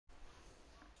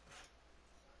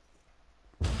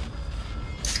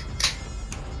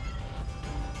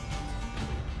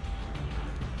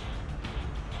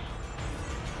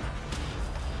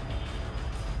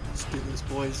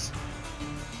boys.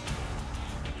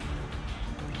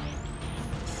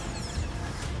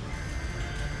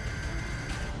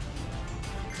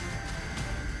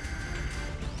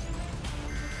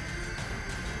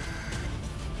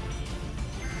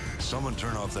 Someone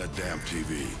turn off that damn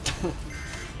TV.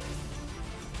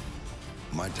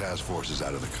 My task force is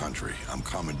out of the country. I'm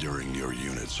commandeering your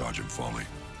unit, Sergeant Foley.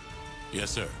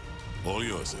 Yes, sir. All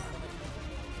yours, sir.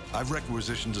 I've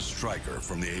requisitioned a striker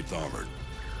from the 8th Armored.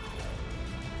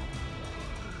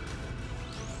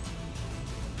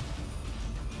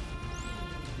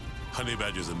 Honey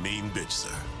Badger's a mean bitch,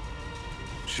 sir.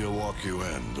 She'll walk you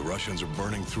in. The Russians are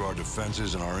burning through our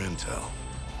defenses and our intel.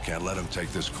 Can't let them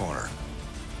take this corner.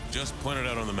 Just point it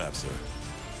out on the map, sir.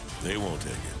 They won't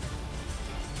take it.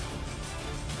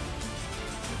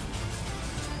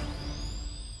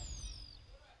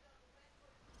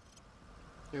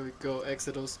 Here we go,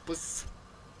 Exodus. Puss.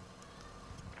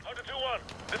 Hunter 2-1,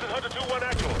 this is Hunter 2-1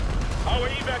 actual. Our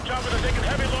evac choppers are taking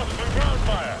heavy losses from ground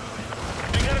fire.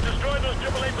 We gotta destroy those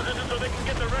AAA positions so they can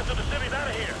get the rest of the cities out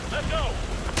of here. Let's go!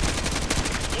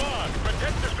 Squad,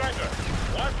 protect the striker.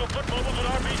 Watch for foot mobiles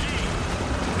with RPG.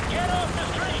 Get off the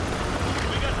street!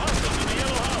 We got hostiles in the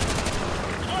yellow house.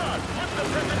 Squad, put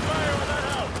suppressing fire on that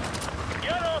house.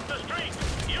 Get off the street!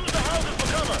 Use the houses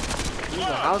for cover.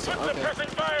 Squad, put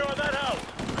suppressing fire on that house.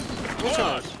 Which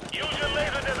house? Use your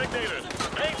laser designators.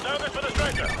 Make target for the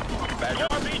striker. Badger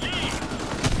RPG.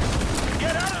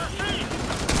 Get out of the street.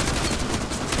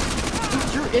 Dude,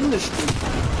 you're in the street.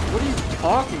 What are you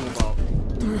talking about?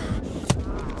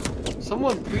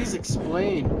 Someone please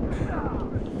explain.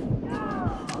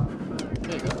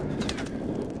 There you go.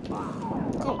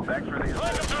 Cool. Back for these.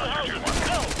 Hunter 2-1.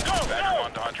 Go! Badger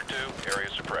 1 to Hunter 2. Area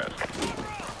suppressed.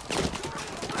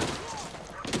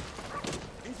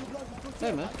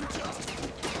 Hey, man.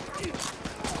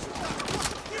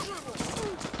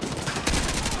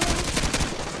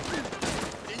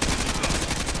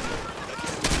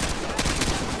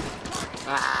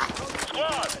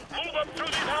 Squad, move up through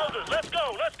these houses. Let's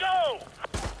go! Let's go!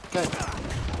 Okay.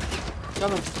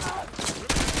 Coming.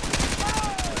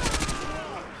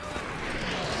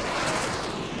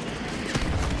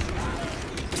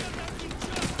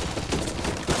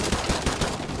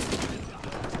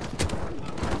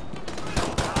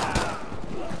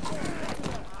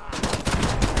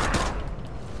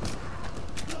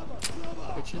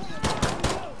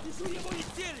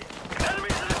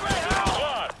 Enemies in the gray house!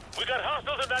 Squad, we got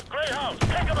hostiles in that gray house.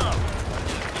 Take them out!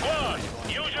 Squad,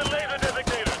 use your laser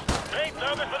designators. Paint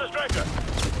target for the striker.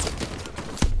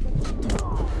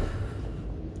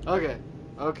 Okay.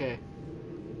 Okay.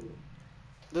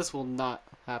 This will not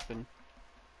happen.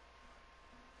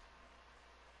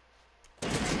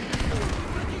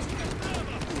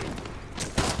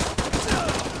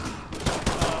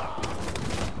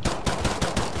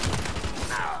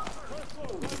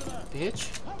 Bitch.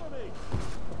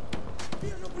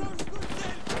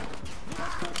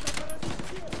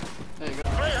 There you go.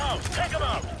 Gray house, take them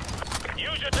out!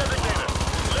 Use your designator.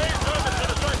 Lay target for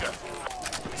the striker.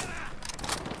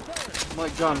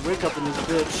 Like John Wick up in this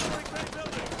bitch.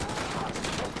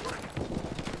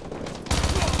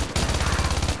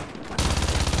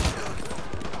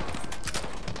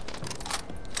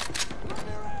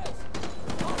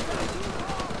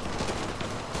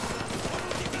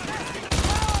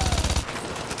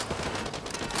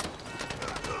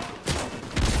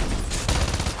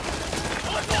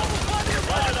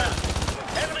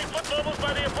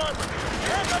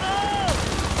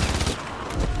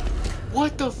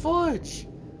 What the fudge?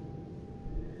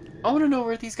 I want to know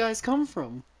where these guys come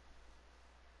from.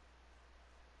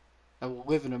 I will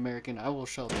live an American. I will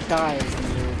shall die as an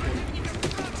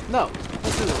American. No,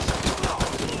 let's do this.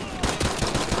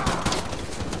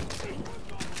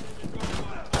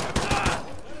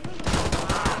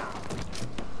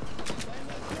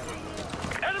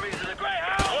 Enemies in the gray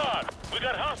house! Squad, we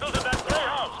got hostiles in that gray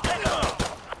house. Take them out!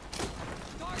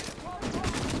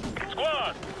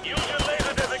 Squad, use your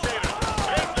laser designator.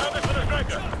 Take target for the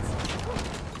striker.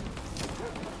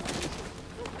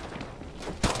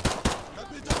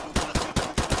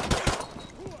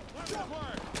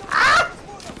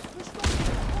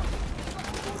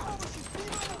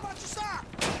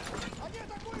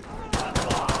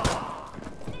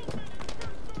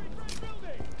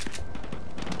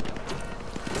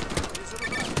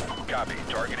 Copy.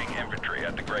 Targeting infantry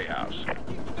at the gray house.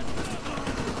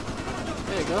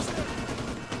 There you go.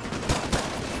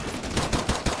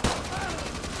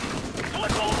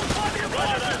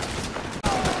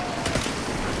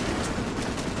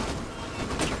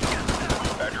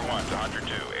 Badger 1 to Hunter 2.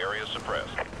 Area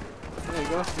suppressed. There you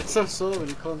go. It's so slow when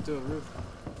you come to a roof.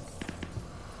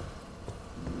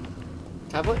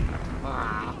 Tablet?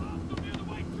 Ah.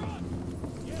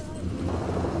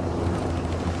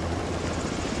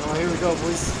 Oh, here we go,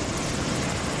 boys.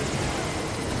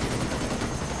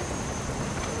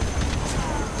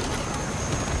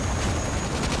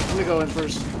 Let me go in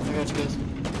first. I got you guys.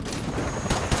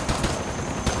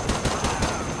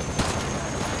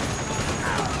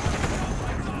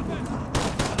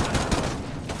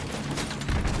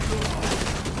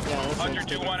 Hunter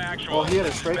 2-1 actual. Oh, he had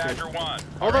a striker. Badger 1.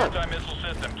 Hold Our on. anti-missile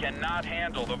system cannot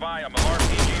handle the volume of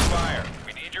RPG fire.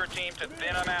 We need your team to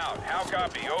thin them out. How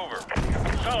copy? Over.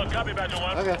 Solid copy, Badger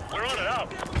 1. Okay. We're on it,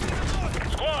 out.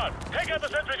 Squad, take out the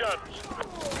sentry guns.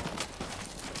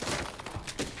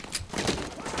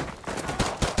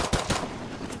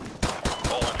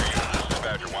 All Hunter units, this is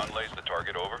Badger 1. Lays the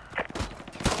target over.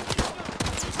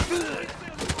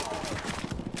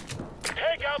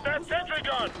 Take out that sentry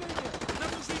gun.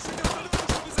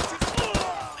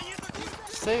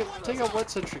 Take out what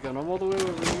sentry gun? I'm all the way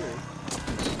over here.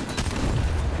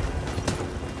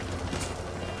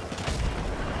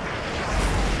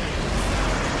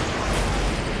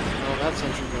 Oh, that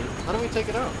sentry gun. How do we take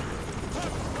it out?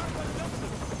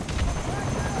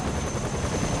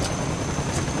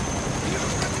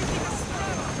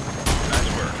 Nice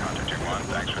work, Hunter 2-1.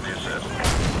 Thanks for the assist.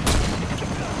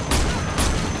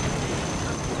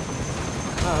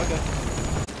 Oh, okay.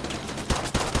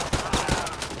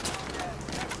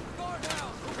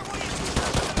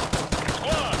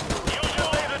 Squad, use your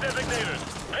laser designators.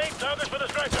 Paint targets for the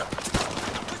striker.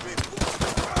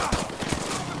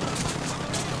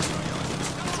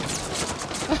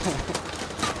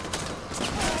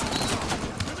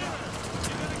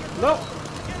 Nope.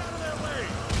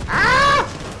 Ah!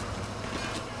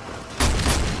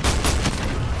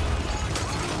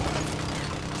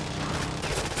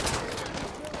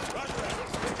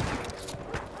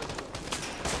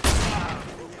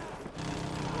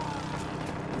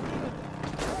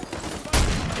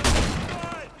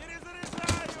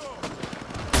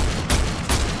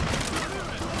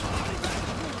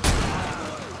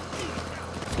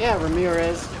 Yeah,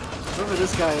 Ramirez. Whoever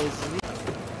this guy is.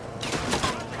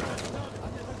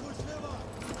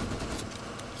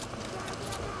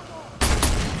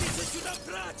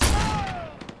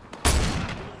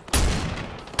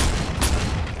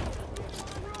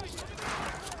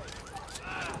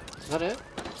 Is that it?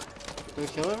 Did we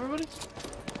kill everybody?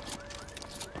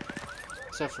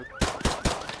 Except for...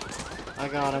 I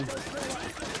got him.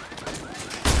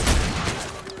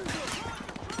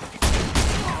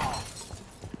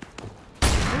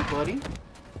 Hey, buddy.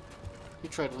 He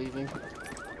tried leaving.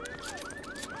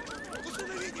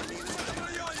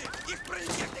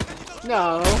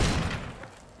 No!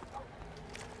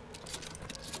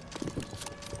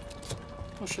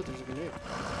 Oh shit, there's a grenade.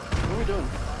 What are we doing?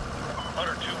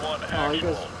 Hunter 2-1 Oh, you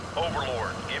actual. guys...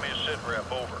 Overlord, give me a sit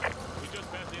rep. Over. We just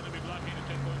passed the enemy blockade at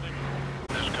checkpoint level.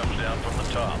 This comes down from the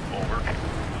top. Over.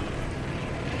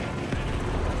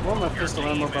 Well, my Your pistol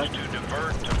team ammo is back. to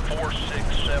divert to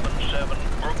 4677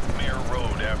 Brookmere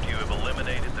Road after you have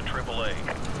eliminated the AAA.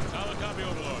 Solid copy,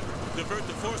 Overlord. Divert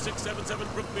to 4677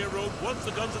 Brookmere Road once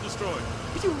the guns are destroyed.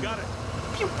 Got it.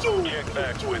 Pew, pew. Check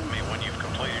back with me when you've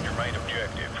completed your main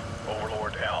objective.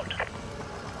 Overlord out.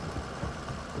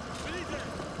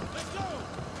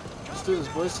 Let's do this,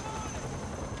 boys.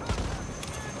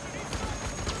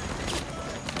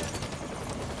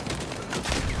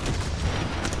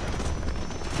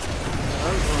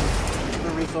 I'm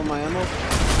gonna refill my ammo.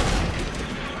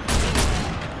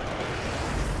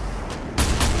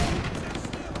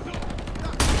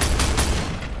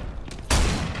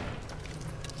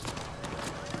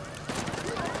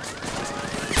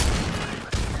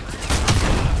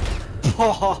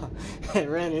 Oh, I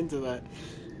ran into that.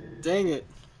 Dang it.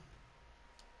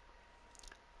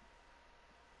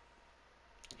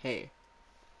 Hey,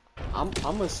 I'm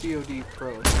a COD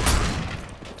pro. There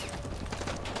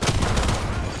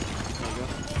you go.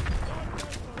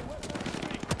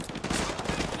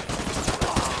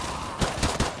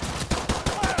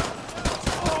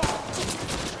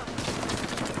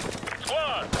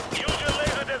 Squad, use your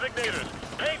laser designators.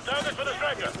 Paint targets for the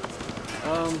striker.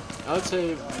 I would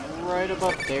say right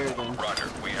about there then. Roger,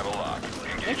 we have a lock.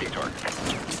 Engaging target.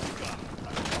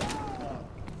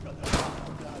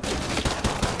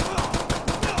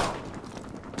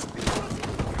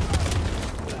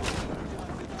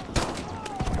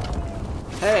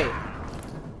 Hey!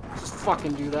 Just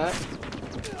fucking do that.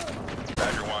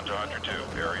 Badger 1 to Hunter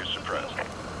 2. Area suppressed.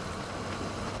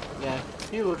 Yeah,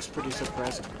 he looks pretty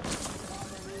suppressed.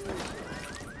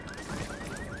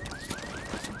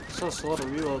 So slow to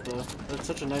reload though. That's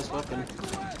such a nice weapon.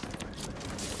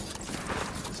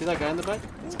 See that guy in the back?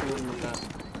 Let's go in with that.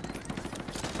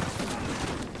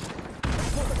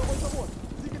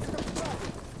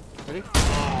 Ready?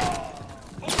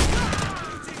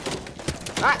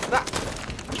 Ah! Ah!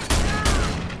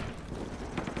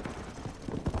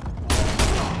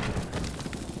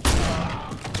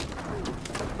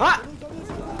 Ah!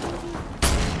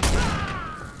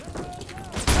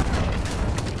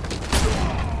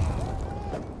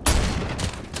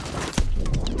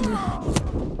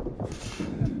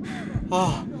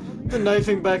 Oh, the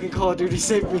knifing back in Call of Duty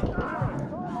saved me.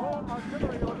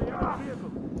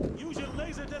 Use your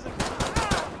laser designation.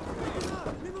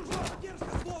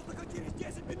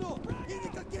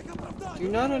 Do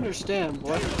not understand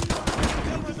what.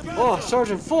 Oh,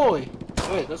 Sergeant Foley!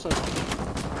 Wait, that's not.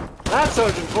 That's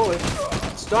Sergeant Foley!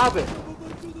 Stop it!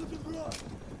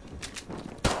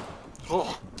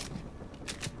 Oh.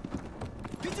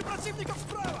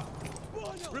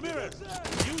 Ramirez,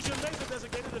 use your laser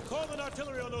designator to call in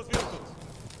artillery on those vehicles.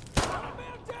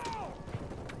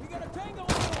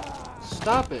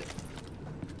 Stop it!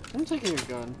 I'm taking your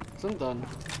gun, 'cause I'm done.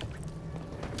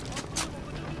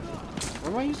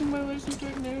 What am I using my laser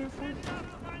designator for?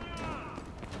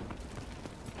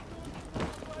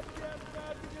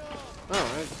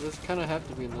 Oh, right, this kind of have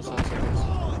to be in this house, I guess.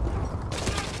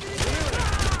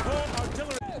 Call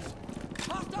artillery.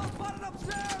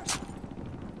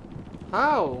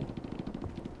 How?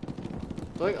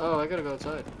 Oh, I gotta go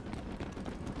outside.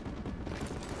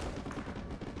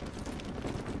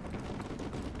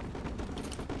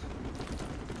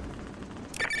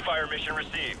 Fire mission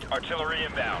received. Artillery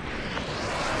inbound. Use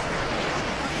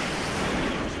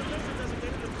your laser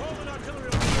designator to call in artillery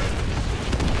on those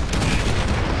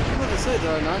What did I say? Did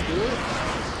I not do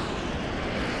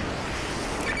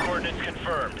it? Coordinates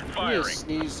confirmed. Give me a Firing.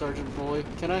 sneeze, Sergeant Foley.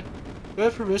 Can I? Do I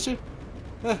have permission?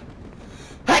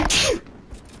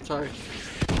 Sorry.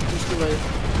 Just too late.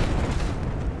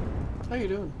 How you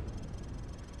doing?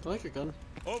 I like your gun.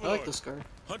 I like Overlord. the scar.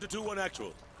 Hunter 2-1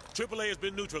 actual. AAA has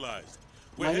been neutralized.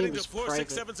 We're My heading name to is Private.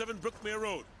 4677 Brookmere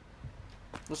Road.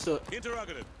 Let's do it.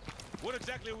 Interrogative. What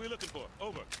exactly are we looking for?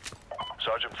 Over.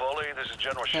 Sergeant Foley, this is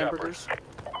General Shepard. Hamburgers.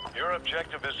 Your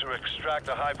objective is to extract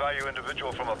a high-value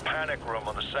individual from a panic room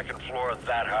on the second floor of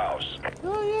that house.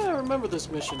 Oh yeah, I remember this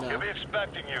mission now. He'll be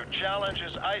expecting you. Challenge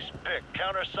is Ice Pick.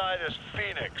 Counterside is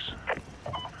Phoenix.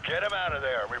 Get him out of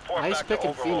there. Report Ice back Pick to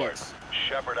and Overlord. Phoenix.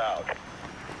 Shepard out.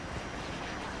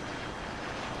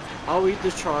 I'll eat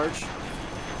the charge. Is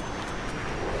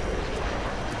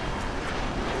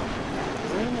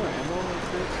there any more ammo in the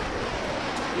fridge?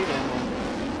 I need ammo.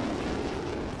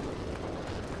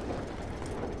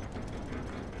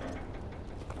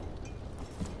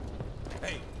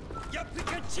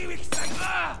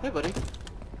 Hey, buddy.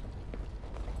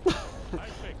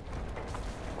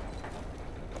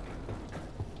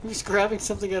 He's grabbing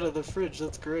something out of the fridge.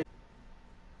 That's great.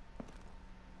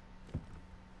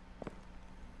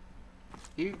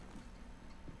 He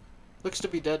looks to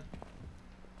be dead.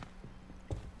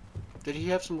 Did he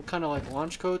have some kind of like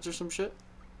launch codes or some shit?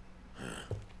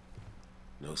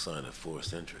 No sign of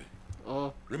forced entry.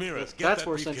 Oh, Ramirez, get that's that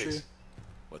forced briefcase. entry.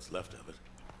 What's left of it?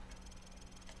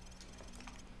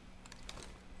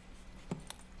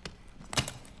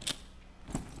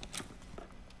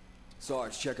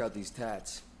 Sarge, check out these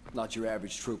tats. Not your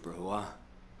average trooper, huh?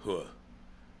 Huh.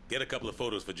 Get a couple of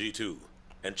photos for G2.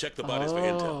 And check the bodies for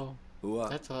intel. Whoa.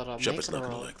 That's what I'm Shepard's making not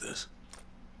gonna her like this.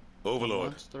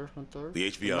 Overlord, Monster Hunter.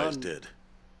 the HVI is None. dead.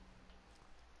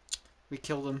 We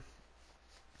killed him.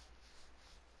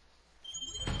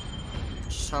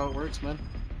 Just how it works, man.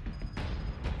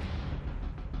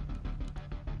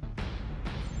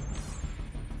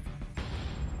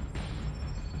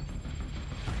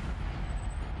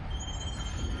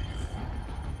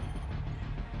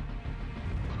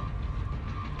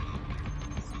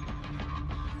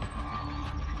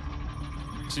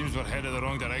 Seems we're headed the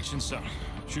wrong direction, sir.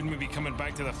 Shouldn't we be coming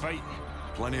back to the fight?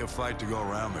 Plenty of fight to go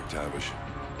around, McTavish.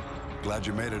 Glad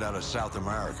you made it out of South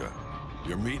America.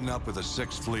 You're meeting up with the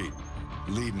 6th Fleet,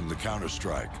 leading the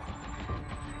counterstrike.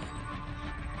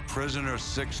 Prisoner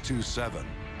 627.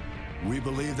 We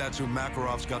believe that's who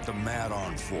Makarov's got the mad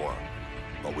on for,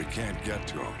 but we can't get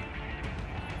to him.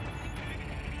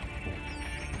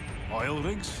 Oil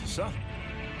rigs, sir?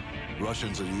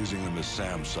 Russians are using them as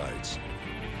SAM sites.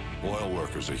 Oil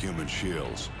workers are human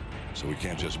shields, so we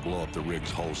can't just blow up the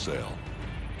rigs wholesale.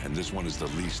 And this one is the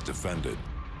least defended.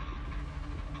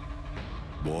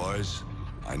 Boys,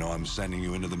 I know I'm sending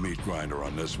you into the meat grinder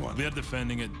on this one. They're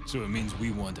defending it, so it means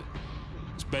we want it.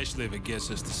 Especially if it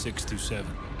gets us to 627.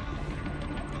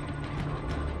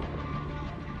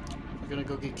 We're gonna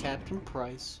go get Captain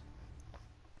Price.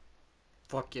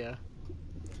 Fuck yeah.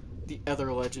 the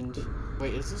other legend.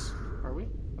 Wait, is this? Are we?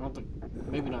 I don't think.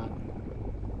 Maybe not.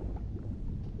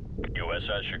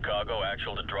 USS Chicago,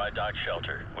 actual to dry dock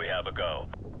shelter. We have a go.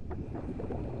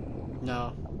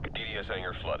 No. DDS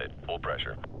hangar flooded. Full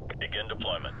pressure. Begin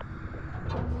deployment.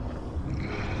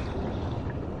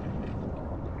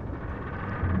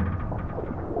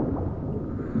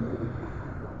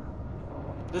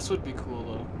 This would be cool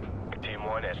though. Team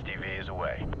 1, SDV is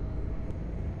away.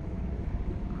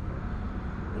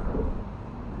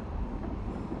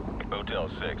 Hotel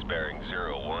 6, bearing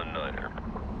 019er.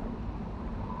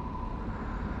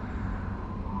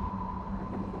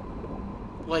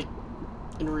 Like,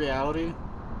 in reality,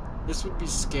 this would be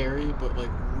scary, but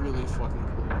like really fucking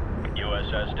cool.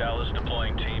 USS Dallas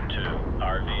deploying Team 2.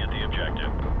 RV at the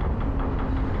objective.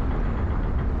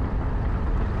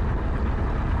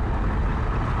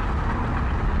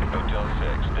 Hotel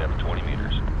 6, depth 20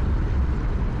 meters.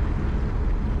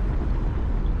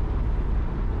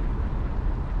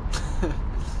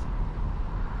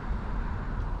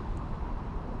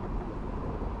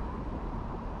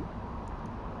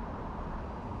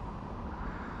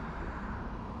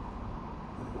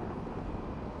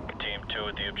 Team 2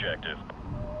 at the objective.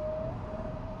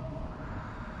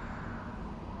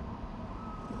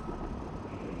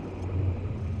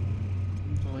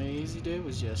 The only easy day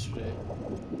was yesterday.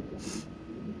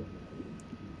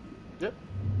 Yep.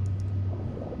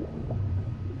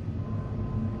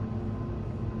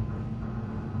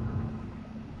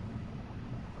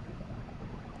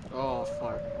 Oh,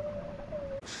 fuck.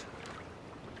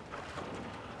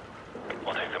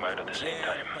 We'll take them out at the same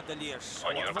time.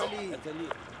 On your go.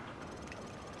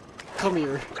 Come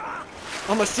here.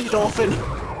 I'm a sea dolphin.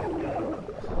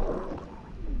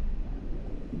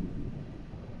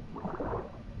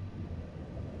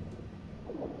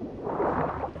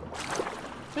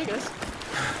 Hey guys.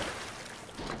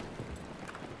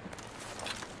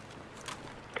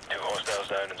 2 hostiles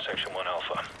down in Section 1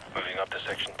 Alpha. Moving up to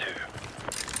Section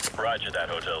 2. Roger that,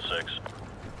 Hotel 6.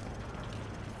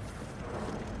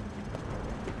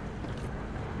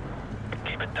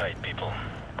 Keep it tight, people.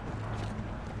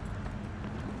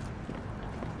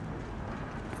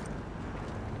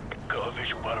 Got a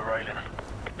visual on arriving.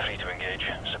 3 to engage.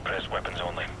 Suppress weapons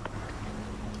only.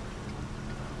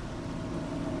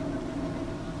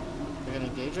 You're gonna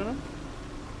engage on him?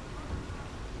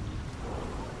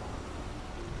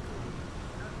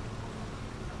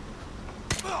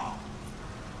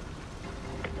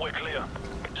 We're clear.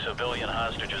 Civilian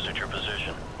hostages at your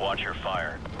position. Watch your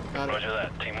fire. Got it. Roger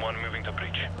that. Team 1 moving to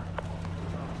breach.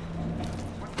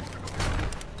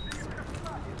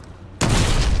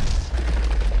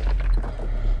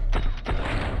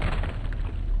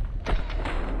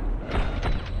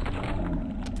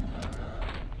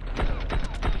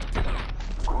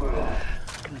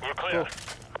 We're clear.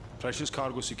 Precious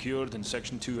cargo secured in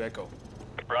Section 2 Echo.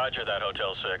 Roger that,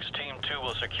 Hotel 6. Team 2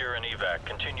 will secure an evac.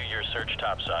 Continue your search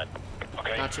topside.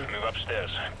 Okay, Gotcha. move upstairs.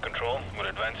 Control, we're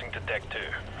advancing to deck 2.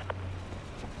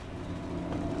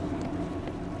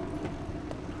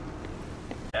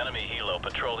 Enemy helo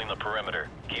patrolling the perimeter.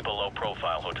 Keep a low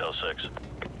profile, Hotel 6.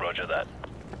 Roger that.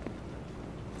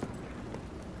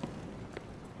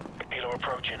 Helo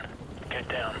approaching. Get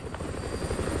down.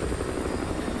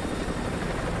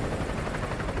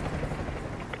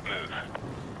 Move.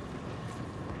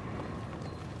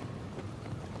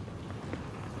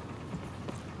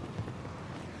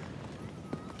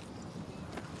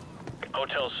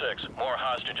 Hotel 6, more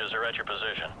hostages are at your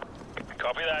position.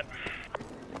 Copy that.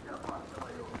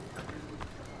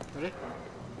 Ready?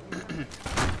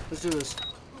 Let's do this.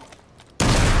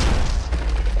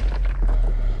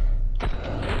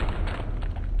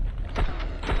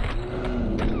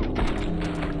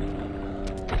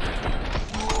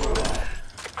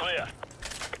 Clear.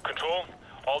 Control,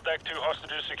 all deck 2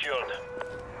 hostages secured.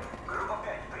 Группа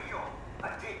 5, прием.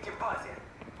 Ответьте базе.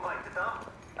 Мать, ты там?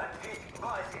 Ответь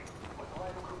базе.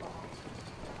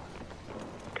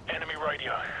 Enemy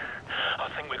radio. I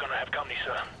think we're gonna have company,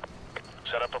 sir.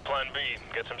 Set up a plan B.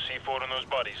 Get some C4 on those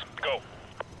bodies. Go.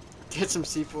 Get some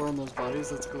C4 on those bodies,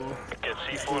 that's cool. Get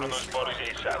C4 on those bodies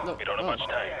ASAP. No, We don't have much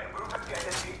time. Группа 5,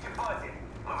 ответьте базе.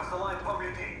 Мы высылаем к вам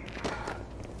людей.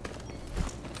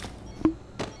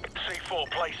 C4,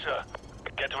 place, sir.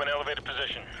 Get to an elevated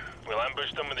position. We'll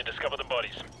ambush them when they discover the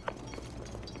bodies.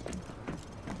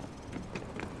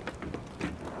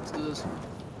 Let's do this.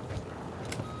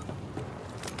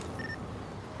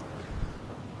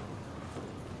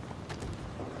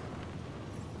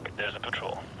 There's a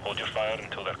patrol. Hold your fire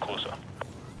until they're closer.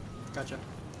 Gotcha.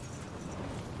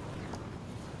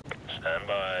 Stand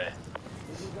by.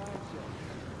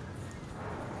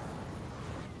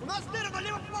 У нас дыры на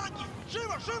левом фланге!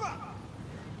 Живо, живо!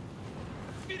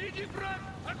 Впереди враг!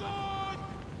 Огонь!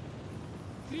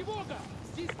 Тревога!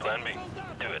 Здесь Plan B.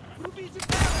 Do it.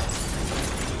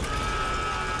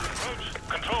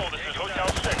 Control, this is Hotel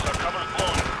 6. Our cover's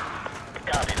blown.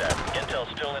 Copy that. Intel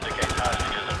still indicates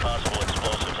hostages and possible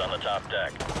explosives on the top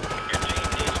deck. Your team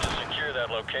needs to secure that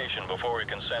location before we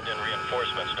can send in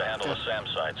reinforcements to handle the SAM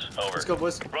sites. Over. Let's go,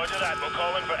 boys. Roger that. We'll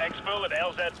call in for Exfil at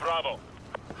LZ Bravo.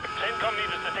 CENTCOM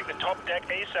needs us to take the top deck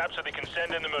ASAP so they can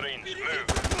send in the Marines. Move.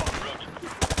 Roach.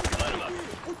 Line them up.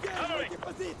 Cover me.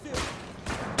 Move.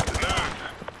 Got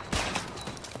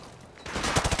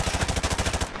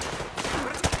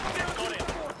it.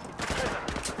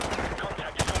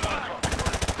 Contact is on 1 o'clock.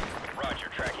 Roger,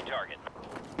 tracking target.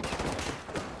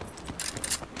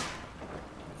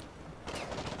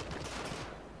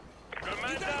 Got a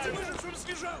man down.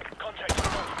 Contact on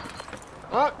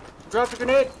 1. Ah! Dropped a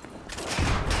grenade!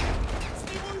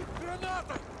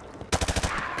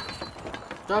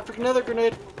 Dropped another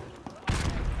grenade.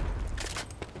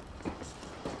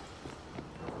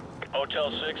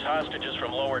 Hotel 6, hostages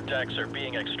from lower decks are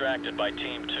being extracted by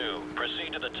Team 2.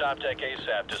 Proceed to the top deck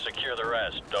ASAP to secure the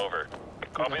rest. Over.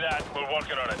 Copy that. We're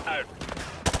working on it. Out.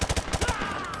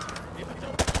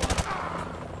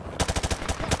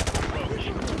 Roach,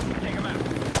 take him out.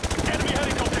 Enemy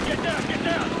helicopter. Get down. Get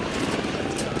down.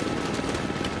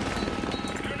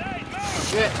 Grenade. Move.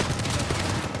 Shit.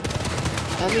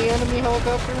 And the enemy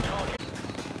helicopter?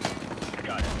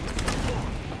 Got it.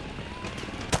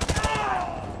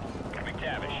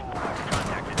 McTavish,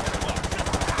 contact at 10 o'clock.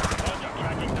 Roger.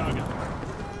 Tracking target.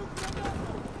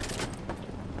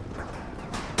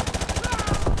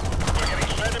 We're getting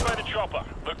shredded by the chopper.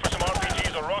 Look for some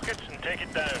RPGs or rockets and take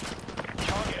it down.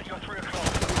 Target, you're 3 o'clock.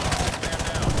 Stand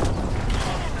down.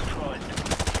 Target destroyed.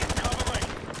 Cover me.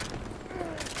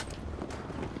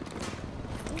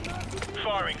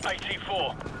 Firing.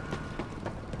 AT-4.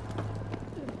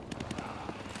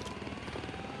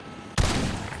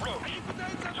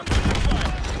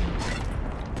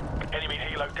 Enemy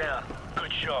helo down.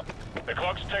 Good shot. The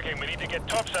clock's ticking. We need to get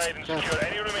topside and secure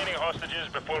any remaining hostages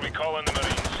before we call in the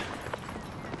Marines.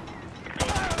 Go.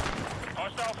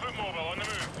 Hostile foot mobile on the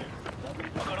move.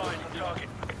 I've got eyes on target.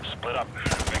 Split up.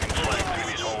 Making flank through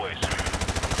these hallways.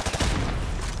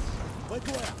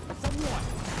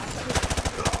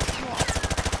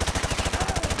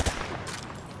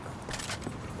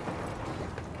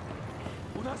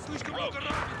 Roach,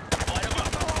 light him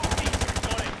up.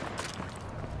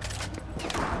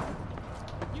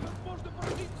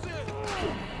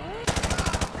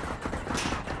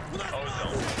 Got it.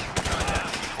 Ozone, gun down.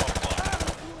 12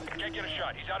 o'clock. Can't get a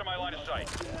shot. He's out of my line of sight.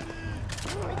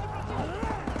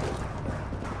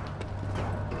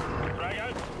 Drag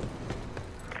out.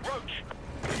 Roach,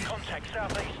 contact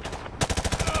southeast.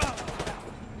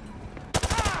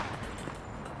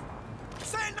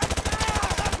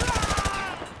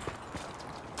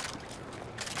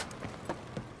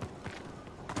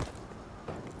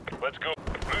 Let's go.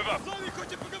 Move up.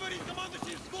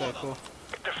 Okay, cool.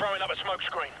 They're throwing up a smoke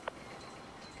screen.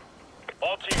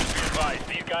 All teams be advised.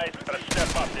 These guys gotta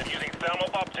step up. They're using thermal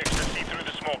optics to see through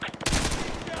the smoke.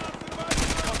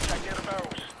 Contact near the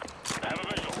barrels. I have a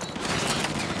visual.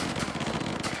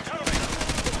 Cover me.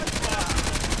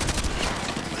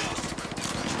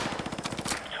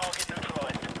 Target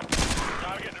neutralized.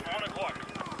 Target at 1 o'clock.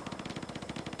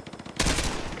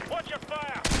 Watch your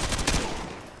fire.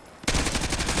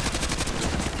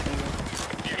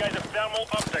 You guys have thermal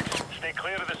optics. Stay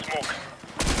clear of the smoke.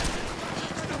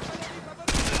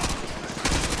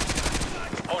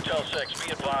 Hotel 6,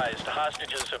 be advised.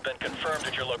 Hostages have been confirmed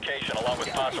at your location along with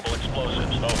possible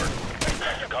explosives. Over.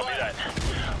 Copy that.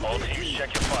 All teams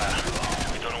check your fire.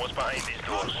 We don't know what's behind these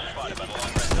doors. Spotted by the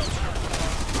long range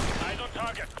dumpster. Eyes on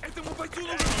target.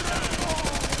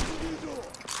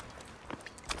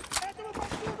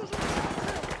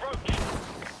 Roach,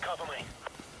 cover me.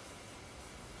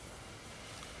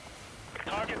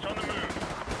 Target's on the move.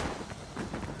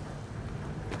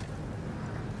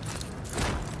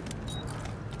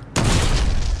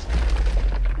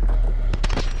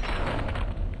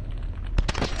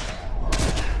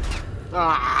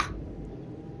 Ah!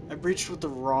 I breached with the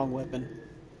wrong weapon.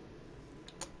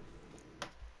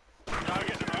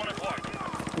 Target at 1 o'clock.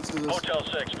 Let's do this. Hotel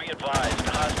 6, be advised.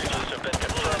 Hostages have been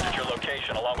confirmed at your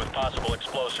location along with possible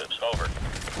explosives. Over.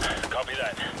 Copy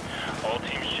that. All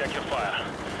teams check your fire.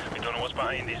 We don't know what's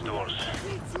behind these doors.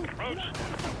 Roach,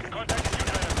 contact the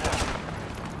unit.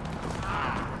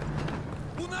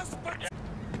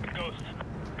 Ghost.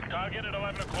 Target at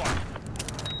 11 o'clock.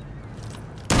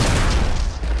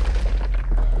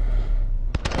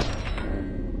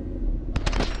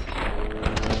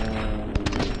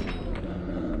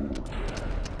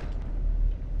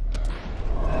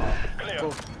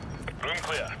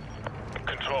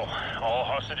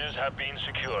 hostages have been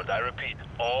secured. I repeat,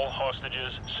 all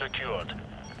hostages secured.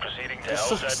 Proceeding to This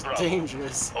LZ looks Bravo.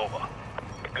 dangerous. Over.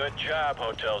 Good job,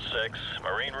 Hotel 6.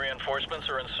 Marine reinforcements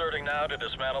are inserting now to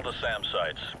dismantle the SAM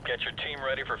sites. Get your team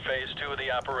ready for phase 2 of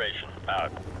the operation.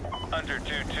 Out. Hunter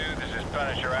 2-2, this is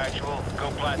Punisher Actual. Go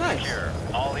plat Nice. secure.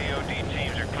 All EOD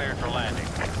teams are cleared for landing.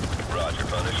 Roger,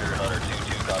 Punisher. Hunter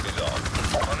 2-2 copies all.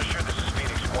 Punisher, this is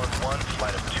Phoenix 1-1,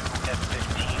 flight of 2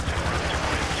 F-15s en route to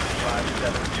grid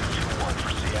 257221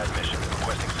 for SEAD mission.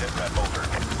 Requesting sitrep, over.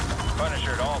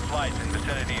 Punisher, all flights in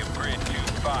vicinity of grid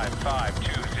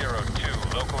 255202.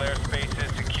 Local airspace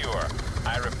is secure.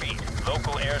 I repeat,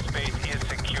 local airspace is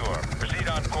secure. Proceed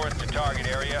on course to target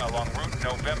area along route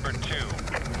November 2.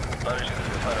 Punisher, this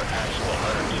is Hunter Actual.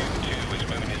 Hunter 2-2 is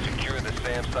moving to secure the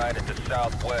SAM site at the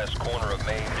southwest corner of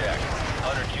main deck.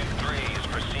 Hunter 2-3 is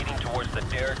proceeding towards the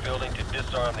derrick building to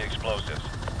disarm the explosives.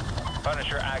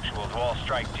 Punisher Actual to all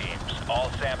strike teams.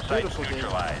 All SAM sites Beautiful game.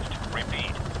 neutralized.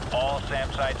 Repeat, all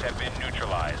SAM sites have been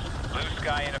neutralized. Blue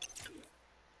sky in